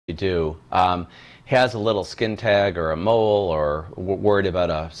you do has a little skin tag or a mole or worried about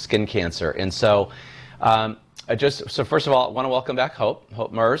a skin cancer. And so, so first of all, I want to welcome back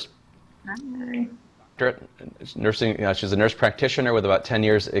Hope Merz. Hi. Nursing, she's a nurse practitioner with about 10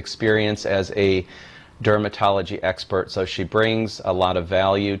 years experience as a dermatology expert. So she brings a lot of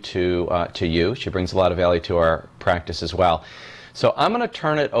value to you. She brings a lot of value to our practice as well. So I'm going to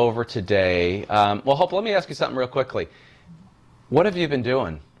turn it over today. Well, Hope, let me ask you something real quickly. What have you been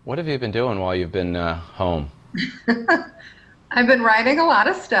doing? What have you been doing while you've been home? I've been writing a lot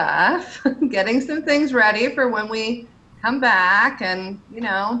of stuff, getting some things ready for when we come back and,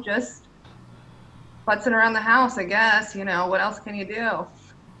 just putzing around the house, I guess. What else can you do?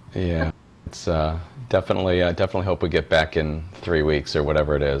 Yeah, it's definitely hope we get back in 3 weeks or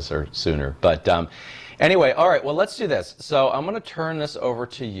whatever it is, or sooner. But anyway, all right. Well, let's do this. So I'm going to turn this over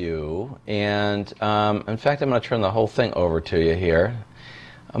to you, and in fact, I'm going to turn the whole thing over to you here.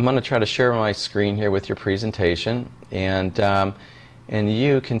 I'm going to try to share my screen here with your presentation, and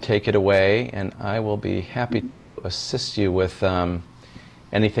you can take it away, and I will be happy to assist you with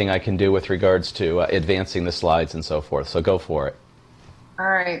anything I can do with regards to advancing the slides and so forth. So go for it. All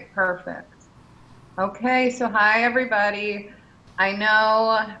right, perfect. Okay, so hi everybody. I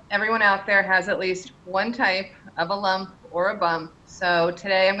know everyone out there has at least one type of a lump or a bump. So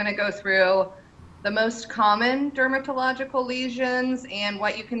today I'm going to go through the most common dermatological lesions and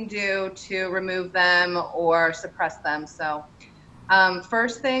what you can do to remove them or suppress them. So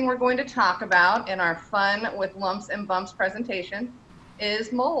first thing we're going to talk about in our Fun with Lumps and Bumps presentation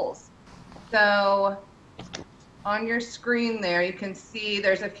is moles. So on your screen there, you can see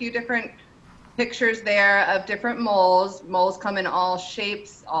there's a few different pictures there of different moles. Moles come in all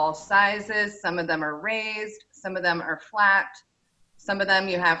shapes, all sizes. Some of them are raised, some of them are flat. Some of them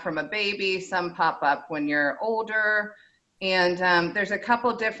you have from a baby, some pop up when you're older. And there's a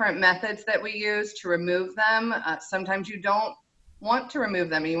couple different methods that we use to remove them. Sometimes you don't want to remove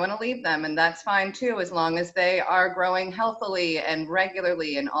them and you want to leave them, and that's fine too, as long as they are growing healthily and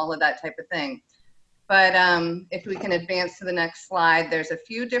regularly and all of that type of thing. But if we can advance to the next slide, there's a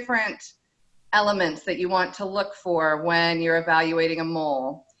few different elements that you want to look for when you're evaluating a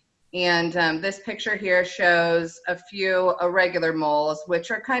mole. And this picture here shows a few irregular moles,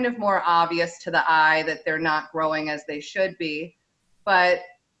 which are kind of more obvious to the eye that they're not growing as they should be. But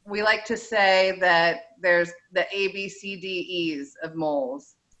we like to say that there's the A, B, C, D, E's of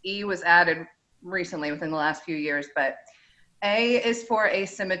moles. E was added recently within the last few years, but A is for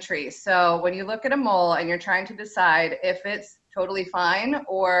asymmetry. So when you look at a mole and you're trying to decide if it's totally fine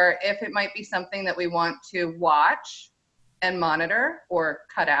or if it might be something that we want to watch and monitor or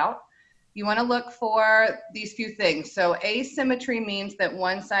cut out, you want to look for these few things. So asymmetry means that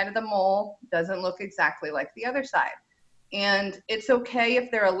one side of the mole doesn't look exactly like the other side. And it's okay if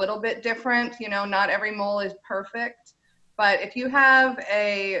they're a little bit different. Not every mole is perfect, but if you have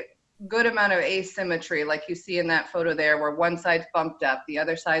a good amount of asymmetry, like you see in that photo there, where one side's bumped up, the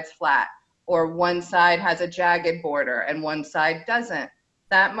other side's flat, or one side has a jagged border and one side doesn't,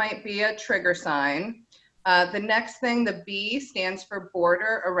 that might be a trigger sign. The next thing, the B, stands for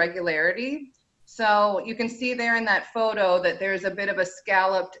border irregularity. So you can see there in that photo that there's a bit of a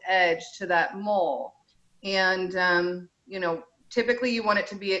scalloped edge to that mole. And, typically you want it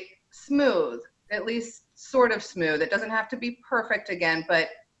to be smooth, at least sort of smooth. It doesn't have to be perfect again, but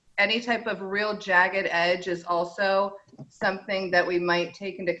any type of real jagged edge is also something that we might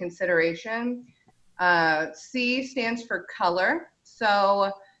take into consideration. C stands for color.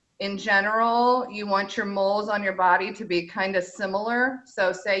 So in general, you want your moles on your body to be kind of similar.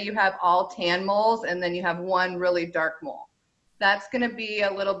 So say you have all tan moles and then you have one really dark mole. That's going to be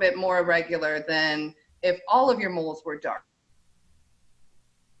a little bit more irregular than if all of your moles were dark.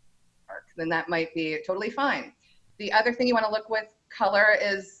 Then that might be totally fine. The other thing you want to look with color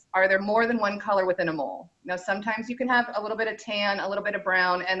is, are there more than one color within a mole? Now, sometimes you can have a little bit of tan, a little bit of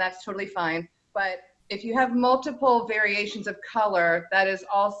brown, and that's totally fine. But if you have multiple variations of color, that is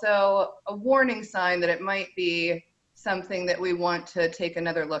also a warning sign that it might be something that we want to take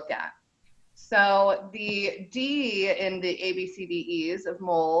another look at. So the D in the ABCDEs of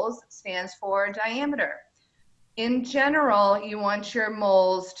moles stands for diameter. In general, you want your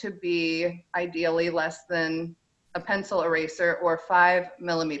moles to be ideally less than a pencil eraser or 5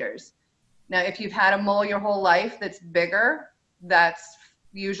 millimeters. Now, if you've had a mole your whole life that's bigger, that's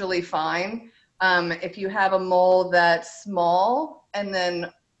usually fine. If you have a mole that's small and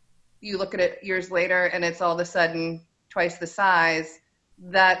then you look at it years later and it's all of a sudden twice the size,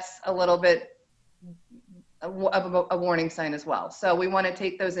 that's a little bit of a warning sign as well. So we want to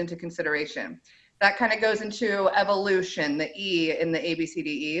take those into consideration. that kind of goes into evolution, the E in the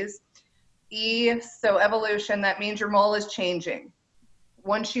ABCDEs. E, so evolution, that means your mole is changing.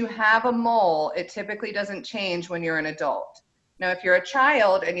 Once you have a mole, it typically doesn't change when you're an adult. Now, if you're a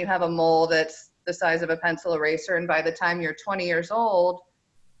child and you have a mole that's the size of a pencil eraser, and by the time you're 20 years old,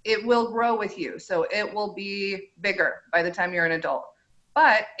 it will grow with you. So it will be bigger by the time you're an adult.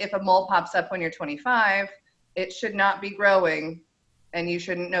 But if a mole pops up when you're 25, it should not be growing, and you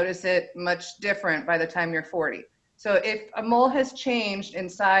shouldn't notice it much different by the time you're 40. So if a mole has changed in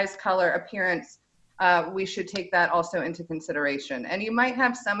size, color, appearance, we should take that also into consideration. And you might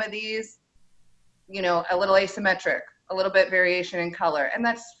have some of these, you know, a little asymmetric, a little bit variation in color, and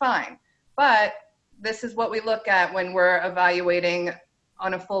that's fine. But this is what we look at when we're evaluating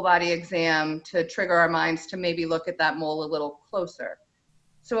on a full body exam to trigger our minds to maybe look at that mole a little closer.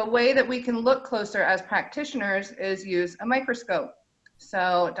 So a way that we can look closer as practitioners is use a microscope.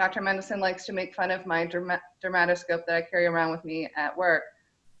 So Dr. Mendelson likes to make fun of my dermatoscope that I carry around with me at work,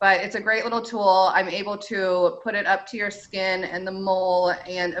 but it's a great little tool. I'm able to put it up to your skin and the mole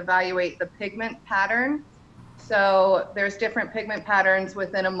and evaluate the pigment pattern. So there's different pigment patterns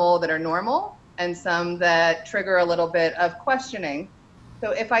within a mole that are normal and some that trigger a little bit of questioning.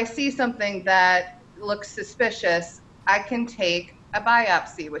 So if I see something that looks suspicious, I can take a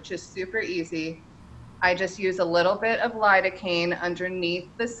biopsy, which is super easy. I just use a little bit of lidocaine underneath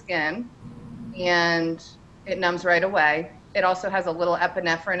the skin and it numbs right away. It also has a little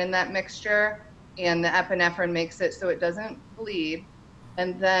epinephrine in that mixture, and the epinephrine makes it so it doesn't bleed.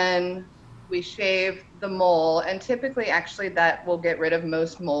 And then we shave the mole, and typically actually that will get rid of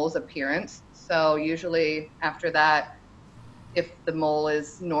most moles' appearance. So usually after that, if the mole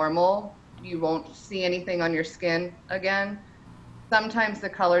is normal, you won't see anything on your skin again. Sometimes the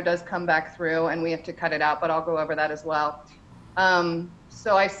color does come back through and we have to cut it out, but I'll go over that as well.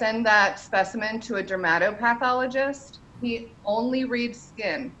 So I send that specimen to a dermatopathologist. He only reads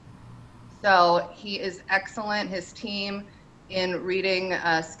skin. So he is excellent, his team, in reading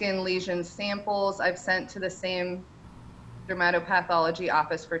skin lesion samples. I've sent to the same dermatopathology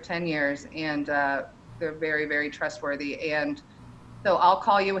office for 10 years, and they're very, very trustworthy. And so I'll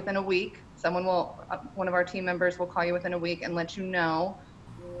call you within a week. One of our team members will call you within a week and let you know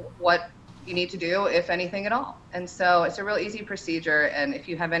what you need to do, if anything at all. And so it's a real easy procedure. And if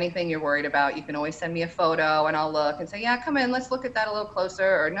you have anything you're worried about, you can always send me a photo and I'll look and say, yeah, come in, let's look at that a little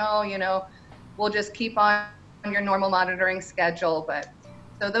closer. Or no, you know, we'll just keep on your normal monitoring schedule. But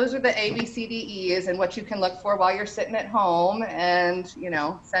so those are the ABCDEs and what you can look for while you're sitting at home. And, you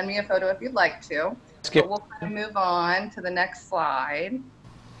know, send me a photo if you'd like to. But we'll kind of move on to the next slide.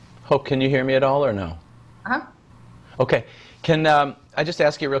 Hope, can you hear me at all or no? Uh-huh. Okay. Can I just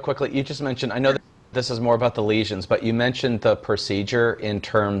ask you real quickly, you just mentioned, I know that this is more about the lesions, but you mentioned the procedure in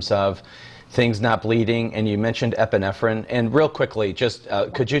terms of things not bleeding, and you mentioned epinephrine. And real quickly, just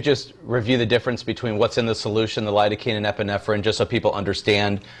could you just review the difference between what's in the solution, the lidocaine and epinephrine, just so people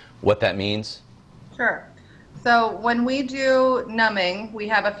understand what that means? Sure. So when we do numbing, we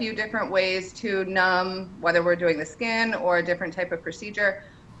have a few different ways to numb, whether we're doing the skin or a different type of procedure.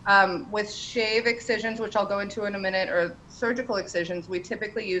 With shave excisions, which I'll go into in a minute, or surgical excisions, we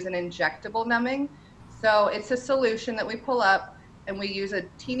typically use an injectable numbing. So it's a solution that we pull up and we use a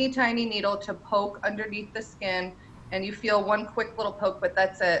teeny tiny needle to poke underneath the skin, and you feel one quick little poke, but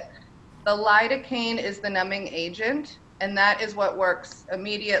that's it. The lidocaine is the numbing agent, and that is what works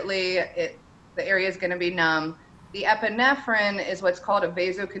immediately. The area is going to be numb. The epinephrine is what's called a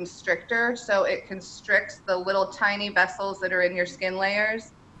vasoconstrictor, so it constricts the little tiny vessels that are in your skin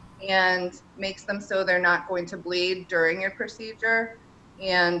layers and makes them so they're not going to bleed during your procedure.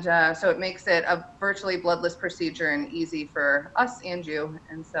 And so it makes it a virtually bloodless procedure and easy for us and you.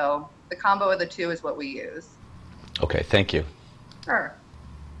 And so the combo of the two is what we use. Okay, thank you. Sure.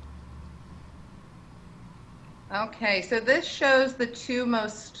 Okay, so this shows the two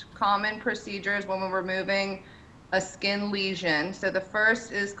most common procedures when we're removing a skin lesion. So the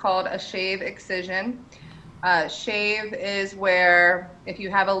first is called a shave excision. Shave is where if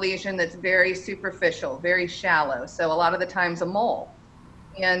you have a lesion that's very superficial, very shallow, so a lot of the times a mole.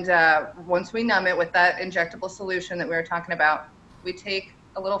 And once we numb it with that injectable solution that we were talking about, we take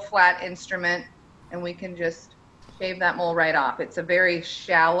a little flat instrument and we can just shave that mole right off. It's a very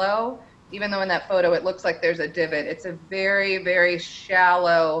shallow, even though in that photo it looks like there's a divot, it's a very, very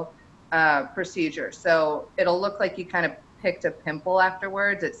shallow procedure. So it'll look like you kind of picked a pimple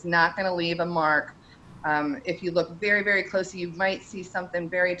afterwards. It's not going to leave a mark. If you look very, very closely, you might see something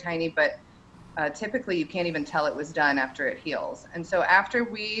very tiny, but typically you can't even tell it was done after it heals. And so after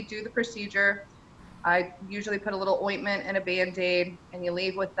we do the procedure, I usually put a little ointment and a Band-Aid, and you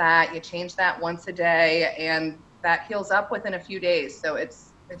leave with that. You change that once a day, and that heals up within a few days. So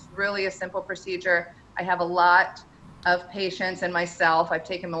it's really a simple procedure. I have a lot of patients and myself. I've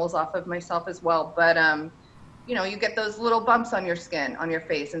taken moles off of myself as well, but you know, you get those little bumps on your skin, on your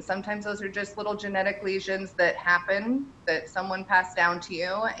face, and sometimes those are just little genetic lesions that happen that someone passed down to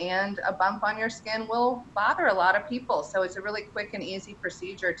you, and a bump on your skin will bother a lot of people. So it's a really quick and easy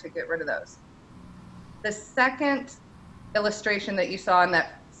procedure to get rid of those. The second illustration that you saw in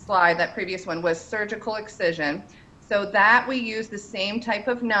that slide, that previous one, was surgical excision. So that we use the same type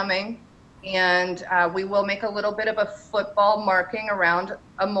of numbing, and we will make a little bit of a football marking around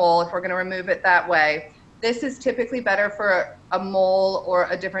a mole if we're going to remove it that way. This is typically better for a mole or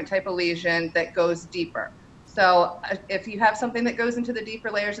a different type of lesion that goes deeper. So if you have something that goes into the deeper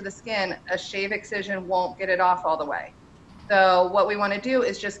layers of the skin, a shave excision won't get it off all the way. So what we want to do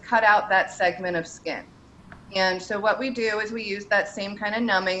is just cut out that segment of skin. And so what we do is we use that same kind of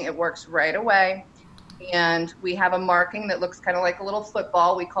numbing. It works right away. And we have a marking that looks kind of like a little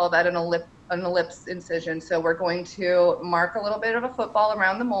football. We call that an ellipse incision. So we're going to mark a little bit of a football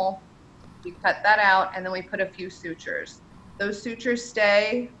around the mole. We cut that out, and then we put a few sutures. Those sutures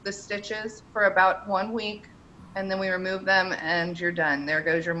stay, the stitches, for about 1 week, and then we remove them, and you're done. There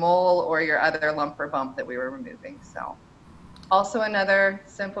goes your mole or your other lump or bump that we were removing. So also another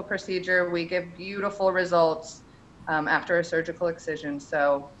simple procedure. We give beautiful results after a surgical excision.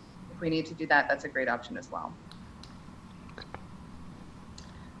 So if we need to do that, that's a great option as well.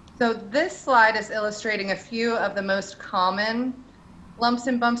 So this slide is illustrating a few of the most common lumps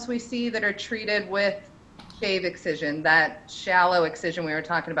and bumps we see that are treated with shave excision, that shallow excision we were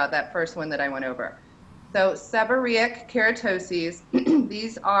talking about, that first one that I went over. So seborrheic keratoses,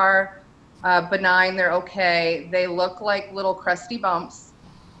 these are benign, they're okay. They look like little crusty bumps.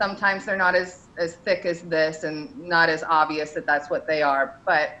 Sometimes they're not as thick as this and not as obvious that that's what they are,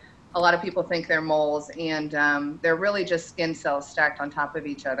 but a lot of people think they're moles, and they're really just skin cells stacked on top of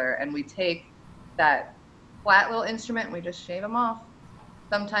each other. And we take that flat little instrument and we just shave them off.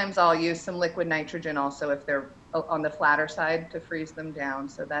 Sometimes I'll use some liquid nitrogen also if they're on the flatter side to freeze them down.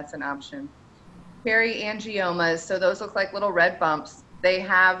 So that's an option. Periangiomas, so those look like little red bumps. They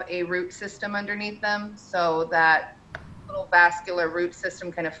have a root system underneath them, so that little vascular root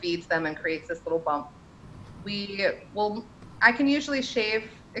system kind of feeds them and creates this little bump. I can usually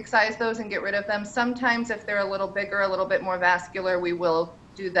excise those and get rid of them. Sometimes if they're a little bigger, a little bit more vascular, we will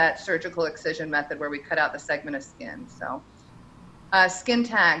do that surgical excision method where we cut out the segment of skin. So skin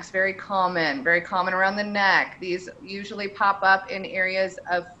tags, very common around the neck. These usually pop up in areas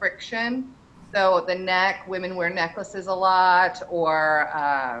of friction. So the neck, women wear necklaces a lot, or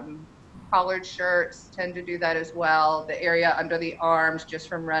collared shirts tend to do that as well. The area under the arms, just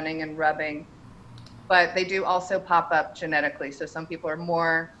from running and rubbing. But they do also pop up genetically. So some people are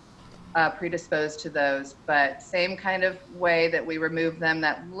more predisposed to those. But same kind of way that we remove them,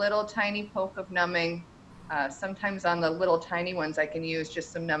 that little tiny poke of numbing. Sometimes on the little tiny ones, I can use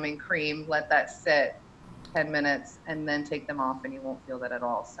just some numbing cream, let that sit 10 minutes, and then take them off, and you won't feel that at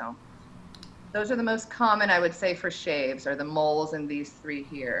all. So those are the most common, I would say, for shaves, are the moles in these three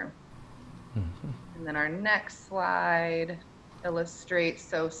here. Mm-hmm. And then our next slide illustrates,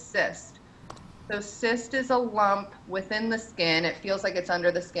 cyst. So cyst is a lump within the skin. It feels like it's under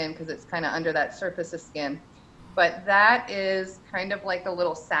the skin because it's kind of under that surface of skin. But that is kind of like a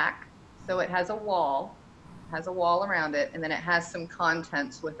little sac. So it has a wall around it, and then it has some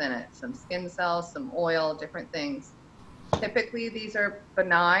contents within it, some skin cells, some oil, different things. Typically, these are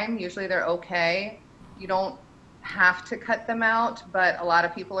benign. Usually they're okay. You don't have to cut them out, but a lot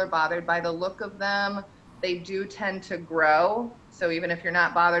of people are bothered by the look of them. They do tend to grow. So even if you're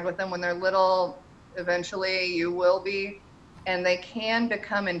not bothered with them when they're little, eventually you will be. And they can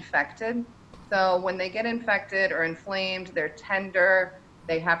become infected. So when they get infected or inflamed, they're tender.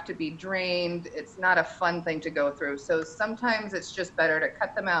 They have to be drained. It's not a fun thing to go through. So sometimes it's just better to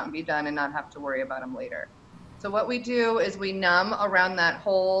cut them out and be done and not have to worry about them later. So what we do is we numb around that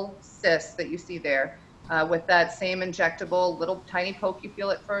whole cyst that you see there with that same injectable little tiny poke. You feel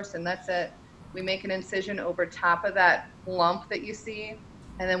it first, and that's it. We make an incision over top of that lump that you see,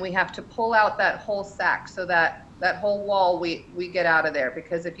 and then we have to pull out that whole sac, so that whole wall we get out of there,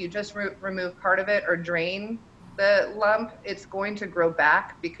 because if you just remove part of it or drain the lump, it's going to grow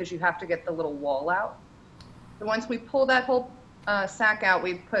back because you have to get the little wall out. So once we pull that whole sac out,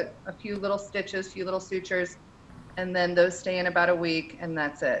 we put a few little stitches, few little sutures, and then those stay in about a week, and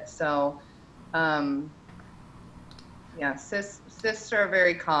that's it. So yeah, cysts are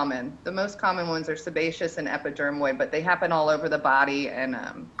very common. The most common ones are sebaceous and epidermoid, but they happen all over the body, and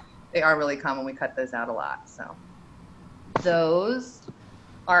they are really common. We cut those out a lot. So those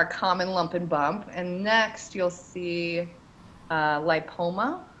are a common lump and bump. And next you'll see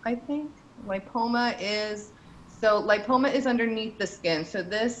lipoma, I think. Lipoma is underneath the skin. So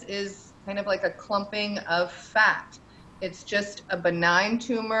this is kind of like a clumping of fat. It's just a benign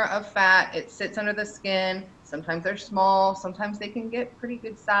tumor of fat. It sits under the skin. Sometimes they're small. Sometimes they can get pretty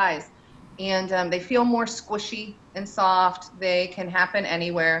good size. And they feel more squishy and soft. They can happen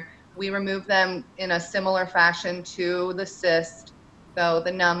anywhere. We remove them in a similar fashion to the cyst. So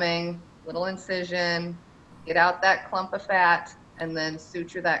the numbing, little incision, get out that clump of fat, and then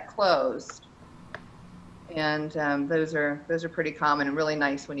suture that closed. And those are pretty common and really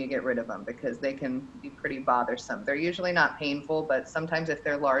nice when you get rid of them, because they can be pretty bothersome. They're usually not painful, but sometimes if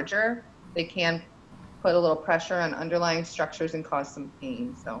they're larger, they can put a little pressure on underlying structures and cause some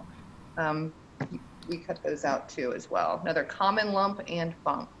pain. So we cut those out too as well. Another common lump and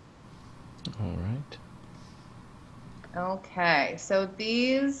bump. All right. Okay, so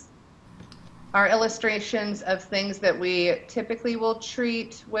these are illustrations of things that we typically will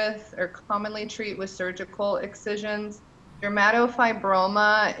treat with, or commonly treat with, surgical excisions.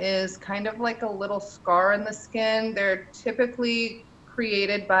 Dermatofibroma is kind of like a little scar in the skin. They're typically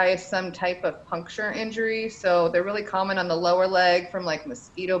created by some type of puncture injury. So they're really common on the lower leg from like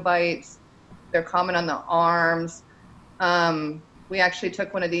mosquito bites. They're common on the arms. We actually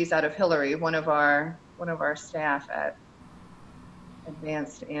took one of these out of Hillary, one of our staff at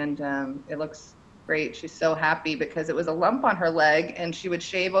Advanced, and it looks great. She's so happy because it was a lump on her leg, and she would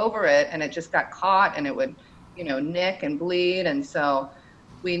shave over it, and it just got caught, and it would, nick and bleed. And so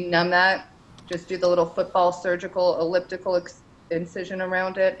we numb that, just do the little football surgical elliptical incision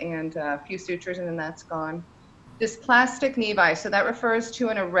around it, and a few sutures, and then that's gone. Dysplastic nevi, so that refers to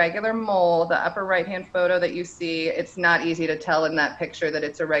an irregular mole. The upper right-hand photo that you see, it's not easy to tell in that picture that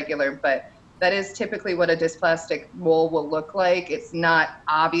it's irregular, but that is typically what a dysplastic mole will look like. It's not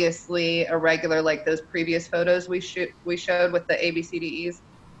obviously irregular like those previous photos we showed with the ABCDEs.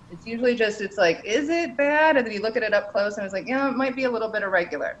 It's usually just, it's like, is it bad? And then you look at it up close and it's like, yeah, it might be a little bit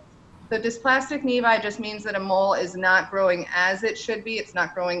irregular. So dysplastic nevi just means that a mole is not growing as it should be. It's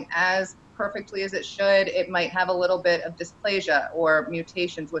not growing as perfectly as it should. It might have a little bit of dysplasia or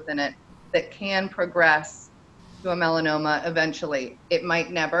mutations within it that can progress to a melanoma eventually. It might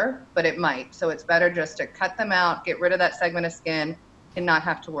never, but it might. So it's better just to cut them out, get rid of that segment of skin, and not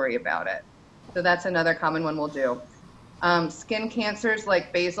have to worry about it. So that's another common one we'll do. Skin cancers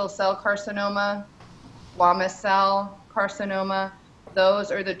like basal cell carcinoma, squamous cell carcinoma,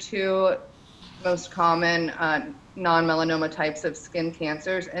 those are the two most common non-melanoma types of skin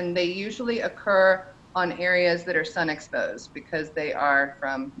cancers, and they usually occur on areas that are sun exposed because they are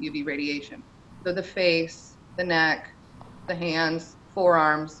from UV radiation. So the face, the neck, the hands,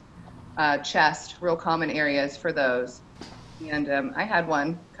 forearms, chest, real common areas for those. And I had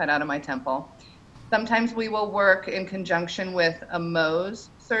one cut out of my temple. Sometimes we will work in conjunction with a Mohs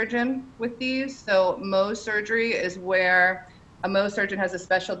surgeon with these. So Mohs surgery is where a Mohs surgeon has a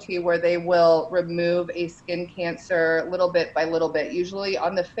specialty where they will remove a skin cancer little bit by little bit, usually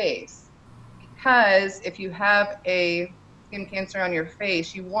on the face. Because if you have a skin cancer on your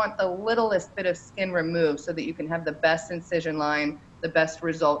face, you want the littlest bit of skin removed so that you can have the best incision line, the best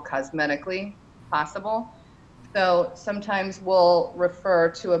result cosmetically possible. So sometimes we'll refer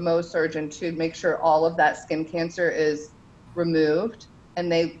to a Mohs surgeon to make sure all of that skin cancer is removed,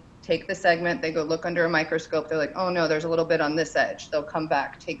 and they take the segment, they go look under a microscope, they're like, oh no, there's a little bit on this edge. They'll come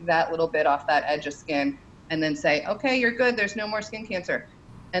back, take that little bit off that edge of skin, and then say, okay, you're good, there's no more skin cancer.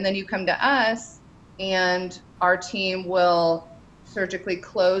 And then you come to us, and our team will surgically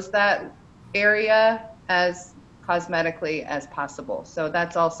close that area as cosmetically as possible. So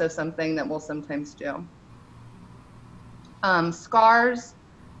that's also something that we'll sometimes do. Scars,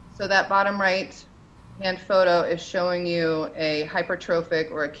 so that bottom right hand photo is showing you a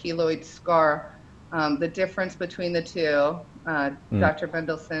hypertrophic or a keloid scar. The difference between the two, Dr.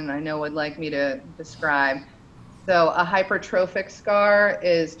 Bendelson, I know, would like me to describe. So a hypertrophic scar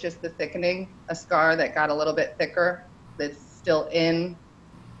is just the thickening, a scar that got a little bit thicker, that's still in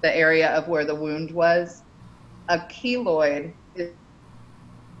the area of where the wound was. A keloid is...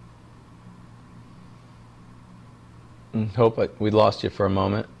 Hope we lost you for a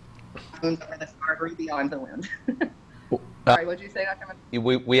moment. Wounds over the scar grew beyond the wound. Sorry, what did you say, Dr.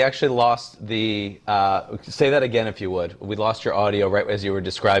 Bendelson? We actually lost the, say that again if you would. We lost your audio right as you were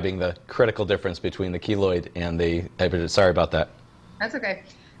describing the critical difference between the keloid and the, sorry about that. That's okay.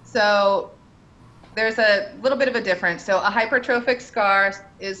 So there's a little bit of a difference. So a hypertrophic scar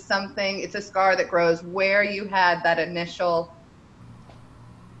is something, it's a scar that grows where you had that initial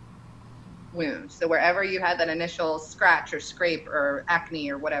wound. So wherever you had that initial scratch or scrape or acne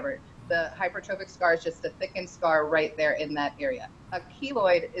or whatever, the hypertrophic scar is just a thickened scar right there in that area. A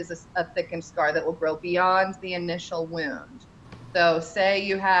keloid is a thickened scar that will grow beyond the initial wound. So say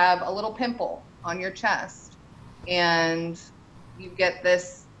you have a little pimple on your chest and you get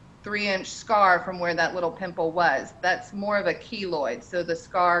this 3-inch scar from where that little pimple was. That's more of a keloid. So the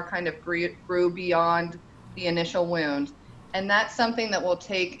scar kind of grew beyond the initial wound. And that's something that we'll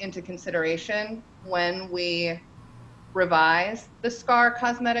take into consideration when we revise the scar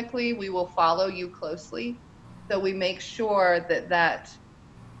cosmetically. We will follow you closely. So we make sure that that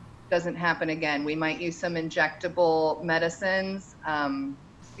doesn't happen again. We might use some injectable medicines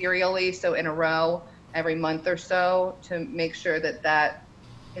serially, so in a row, every month or so, to make sure that that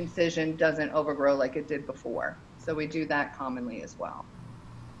incision doesn't overgrow like it did before. So we do that commonly as well.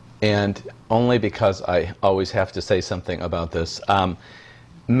 And only because I always have to say something about this,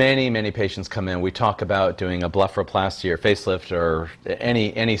 many patients come in. We talk about doing a blepharoplasty or facelift or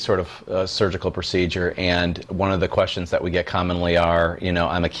any sort of surgical procedure, and one of the questions that we get commonly are, you know,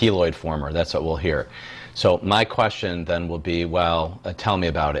 I'm a keloid former. That's what we'll hear. So my question then will be, well, tell me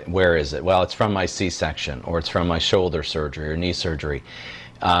about it. Where is it? Well, it's from my C-section, or it's from my shoulder surgery or knee surgery.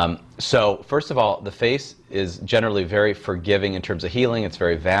 So first of all, the face is generally very forgiving in terms of healing. It's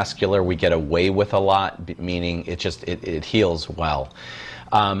very vascular. We get away with a lot, meaning it heals well.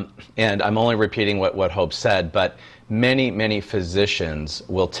 And I'm only repeating what Hope said, but many physicians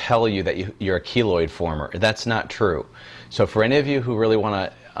will tell you that you're a keloid former. That's not true. So for any of you who really want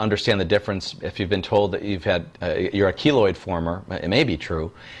to understand the difference, if you've been told that you're a keloid former, it may be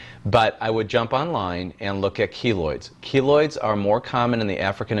true, but I would jump online and look at keloids. Keloids are more common in the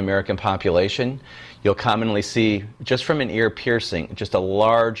African American population. You'll commonly see, just from an ear piercing, just a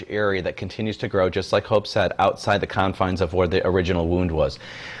large area that continues to grow, just like Hope said, outside the confines of where the original wound was.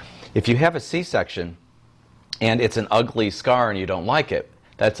 If you have a C-section and it's an ugly scar and you don't like it,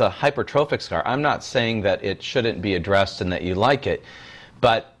 that's a hypertrophic scar. I'm not saying that it shouldn't be addressed and that you like it,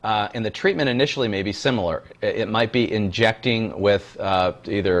 but and the treatment initially may be similar. It might be injecting with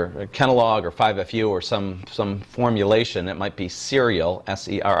either Kenalog or 5-FU or some formulation. It might be serial,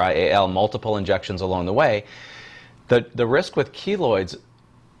 S-E-R-I-A-L, multiple injections along the way. The risk with keloids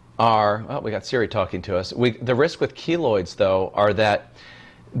are, well, we got Siri talking to us. The risk with keloids, though, are that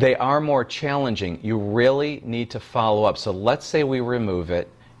they are more challenging. You really need to follow up. So let's say we remove it,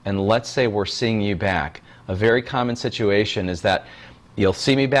 and let's say we're seeing you back. A very common situation is that you'll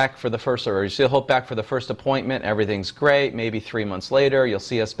see me back for the first, or you see Hope back for the first appointment, everything's great, maybe 3 months later, you'll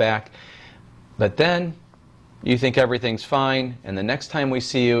see us back. But then you think everything's fine, and the next time we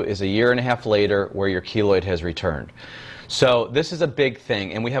see you is a 1.5 years later where your keloid has returned. So this is a big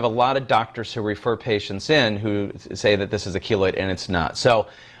thing, and we have a lot of doctors who refer patients in who say that this is a keloid, and it's not. So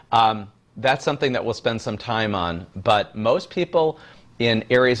that's something that we'll spend some time on, but most people in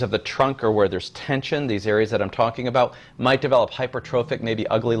areas of the trunk or where there's tension, these areas that I'm talking about, might develop hypertrophic, maybe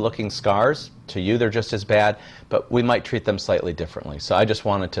ugly-looking scars. To you, they're just as bad, but we might treat them slightly differently. So I just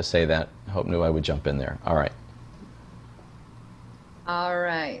wanted to say that. Hope knew I would jump in there. All right. All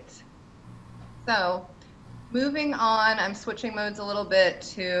right. So moving on, I'm switching modes a little bit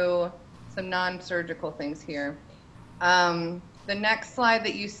to some non-surgical things here. The next slide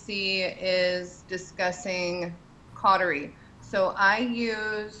that you see is discussing cautery. So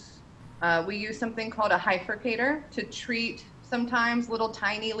we use something called a bifurcator to treat sometimes little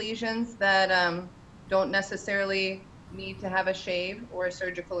tiny lesions that don't necessarily need to have a shave or a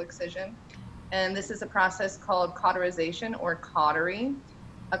surgical excision. And this is a process called cauterization or cautery.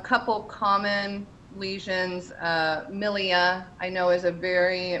 A couple common lesions, milia, I know is a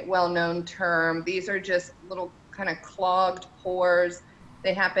very well-known term. These are just little kind of clogged pores.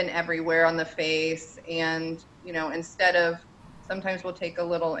 They happen everywhere on the face, and you know, sometimes we'll take a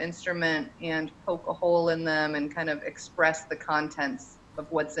little instrument and poke a hole in them and kind of express the contents of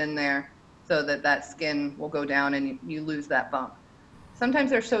what's in there so that that skin will go down and you lose that bump.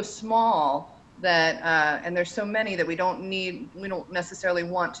 Sometimes they're so small that, and there's so many that we don't necessarily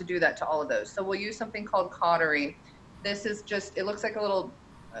want to do that to all of those. So we'll use something called cautery. This is just, it looks like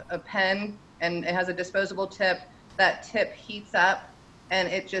a pen, and it has a disposable tip. That tip heats up and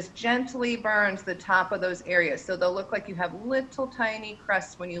it just gently burns the top of those areas. So they'll look like you have little tiny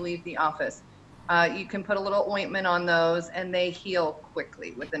crusts when you leave the office. You can put a little ointment on those and they heal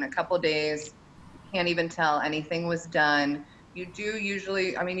quickly. Within a couple days, you can't even tell anything was done. You do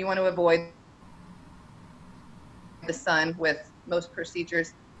usually, I mean, you want to avoid the sun with most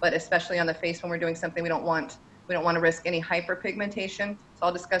procedures, but especially on the face when we're doing something we don't want to risk any hyperpigmentation. So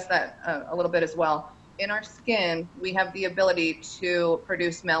I'll discuss that a little bit as well. in our skin, we have the ability to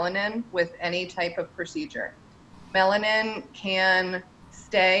produce melanin with any type of procedure. Melanin can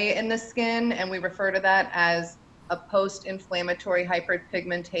stay in the skin, and we refer to that as a post-inflammatory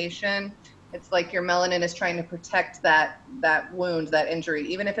hyperpigmentation. It's like your melanin is trying to protect that wound, that injury.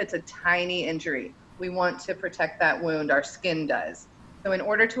 Even if it's a tiny injury, we want to protect that wound, our skin does. So in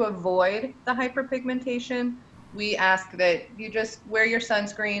order to avoid the hyperpigmentation, we ask that you just wear your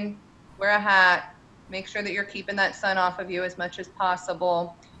sunscreen, wear a hat, make sure that you're keeping that sun off of you as much as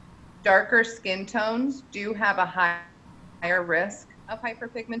possible. Darker skin tones do have a higher risk of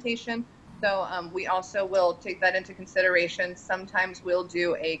hyperpigmentation. So we also will take that into consideration. Sometimes we'll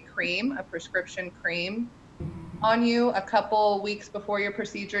do a cream, a prescription cream on you a couple weeks before your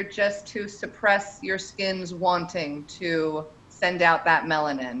procedure, just to suppress your skin's wanting to send out that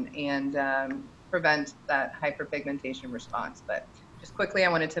melanin and prevent that hyperpigmentation response. But just quickly, I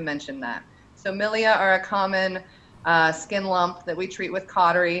wanted to mention that. So milia are a common skin lump that we treat with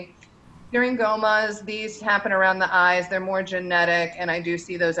cautery. Syringomas, these happen around the eyes. They're more genetic, and I do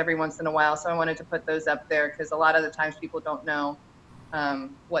see those every once in a while. So I wanted to put those up there because a lot of the times people don't know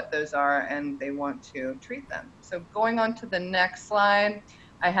what those are and they want to treat them. So going on to the next slide,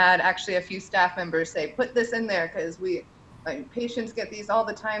 I had actually a few staff members say, put this in there because patients get these all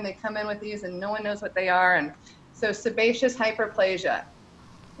the time. They come in with these and no one knows what they are. And so sebaceous hyperplasia,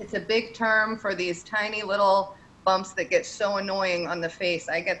 it's a big term for these tiny little bumps that get so annoying on the face.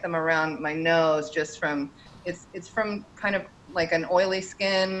 I get them around my nose just from, it's from kind of like an oily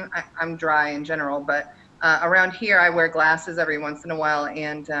skin. I'm dry in general, but around here I wear glasses every once in a while,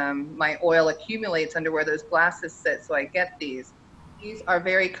 and my oil accumulates under where those glasses sit, so I get these. These are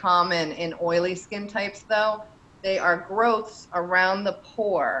very common in oily skin types though. They are growths around the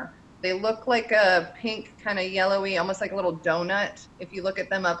pore. They look like a pink, kind of yellowy, almost like a little donut if you look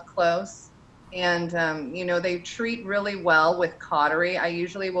at them up close. And, you know, they treat really well with cautery. I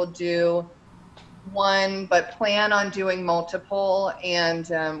usually will do one, but plan on doing multiple, and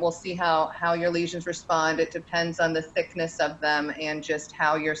we'll see how your lesions respond. It depends on the thickness of them and just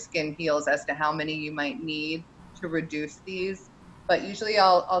how your skin heals as to how many you might need to reduce these. But usually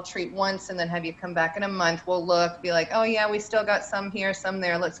I'll treat once and then have you come back in a month. We'll look, be like, oh yeah, we still got some here, some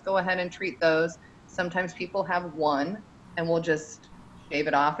there. Let's go ahead and treat those. Sometimes people have one and we'll just shave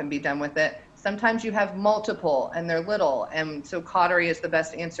it off and be done with it. Sometimes you have multiple and they're little, and so cautery is the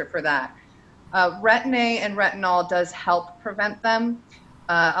best answer for that. Retin-A and retinol does help prevent them.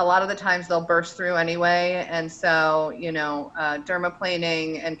 A lot of the times they'll burst through anyway, and so, you know,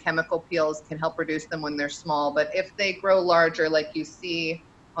 dermaplaning and chemical peels can help reduce them when they're small, but if they grow larger, like you see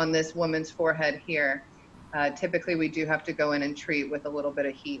on this woman's forehead here, typically we do have to go in and treat with a little bit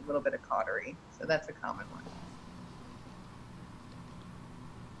of heat, a little bit of cautery. So that's a common one.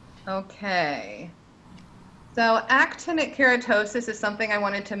 Okay, so actinic keratosis is something I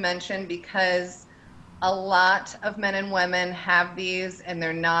wanted to mention because a lot of men and women have these and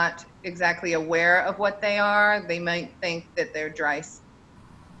they're not exactly aware of what they are. They might think that they're dry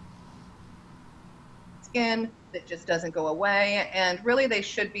skin that just doesn't go away, and really they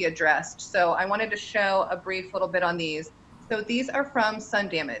should be addressed. So I wanted to show a brief little bit on these. So these are from sun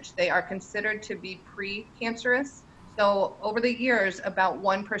damage. They are considered to be precancerous. So over the years, about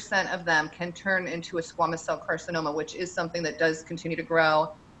 1% of them can turn into a squamous cell carcinoma, which is something that does continue to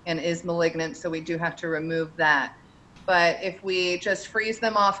grow and is malignant, so we do have to remove that. But if we just freeze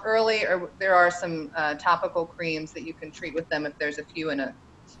them off early, or there are some topical creams that you can treat with them if there's a few in a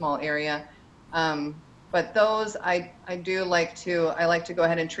small area. But those I like to go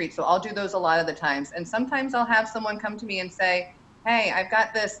ahead and treat. So I'll do those a lot of the times. And sometimes I'll have someone come to me and say, hey, I've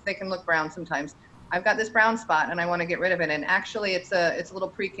got this, they can look brown sometimes. I've got this brown spot and I want to get rid of it. And actually it's a little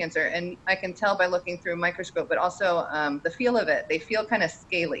precancer, and I can tell by looking through a microscope, but also the feel of it. They feel kind of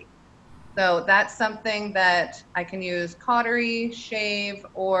scaly. So that's something that I can use cautery, shave,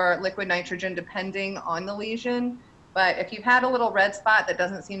 or liquid nitrogen depending on the lesion. But if you've had a little red spot that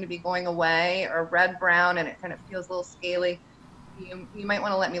doesn't seem to be going away, or red-brown and it kind of feels a little scaly, you might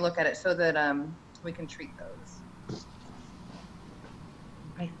want to let me look at it so that we can treat those.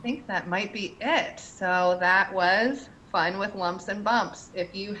 I think that might be it. So that was fun with lumps and bumps.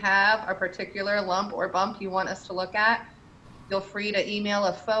 If you have a particular lump or bump you want us to look at, feel free to email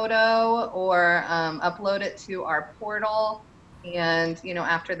a photo or upload it to our portal. And, you know,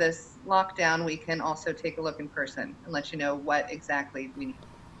 after this lockdown, we can also take a look in person and let you know what exactly we need.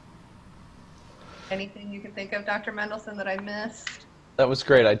 Anything you can think of, Dr. Mendelsohn, that I missed? That was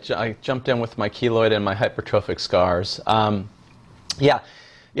great. I jumped in with my keloid and my hypertrophic scars.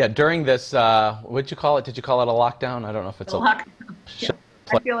 Yeah, during this, what'd you call it? Did you call it a lockdown? I don't know if it's a lockdown. Yeah.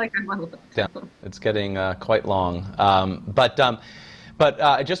 I feel like I'm on down. It's getting quite long.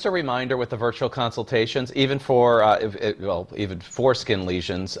 But just a reminder with the virtual consultations, even for even for skin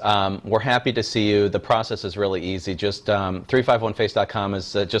lesions, we're happy to see you. The process is really easy. Just 351face.com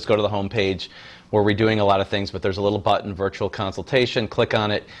is just go to the home page. Where we're doing a lot of things, but there's a little button, virtual consultation. Click on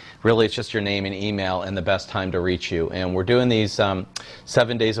it. Really, it's just your name and email and the best time to reach you. And we're doing these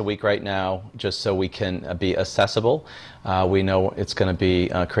 7 days a week right now, just so we can be accessible. We know it's going to be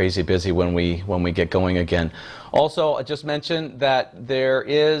crazy busy when we get going again. Also, I just mentioned that there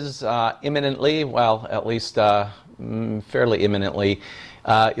is imminently, well, at least fairly imminently,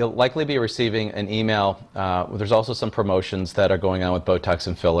 you'll likely be receiving an email. There's also some promotions that are going on with Botox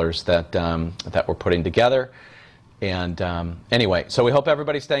and fillers that that we're putting together. And anyway, so we hope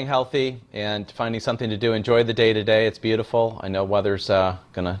everybody's staying healthy and finding something to do. Enjoy the day today. It's beautiful. I know weather's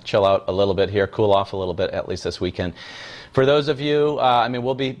going to chill out a little bit here, cool off a little bit, at least this weekend. For those of you, I mean,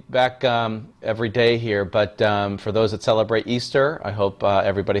 we'll be back every day here, but for those that celebrate Easter, I hope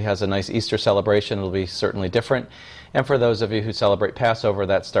everybody has a nice Easter celebration. It'll be certainly different. And for those of you who celebrate Passover,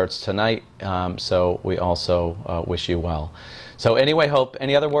 that starts tonight, so we also wish you well. So anyway, Hope,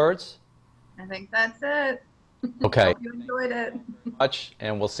 any other words? I think that's it. Okay. Hope you enjoyed it. Much,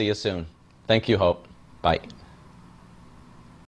 and we'll see you soon. Thank you, Hope. Bye.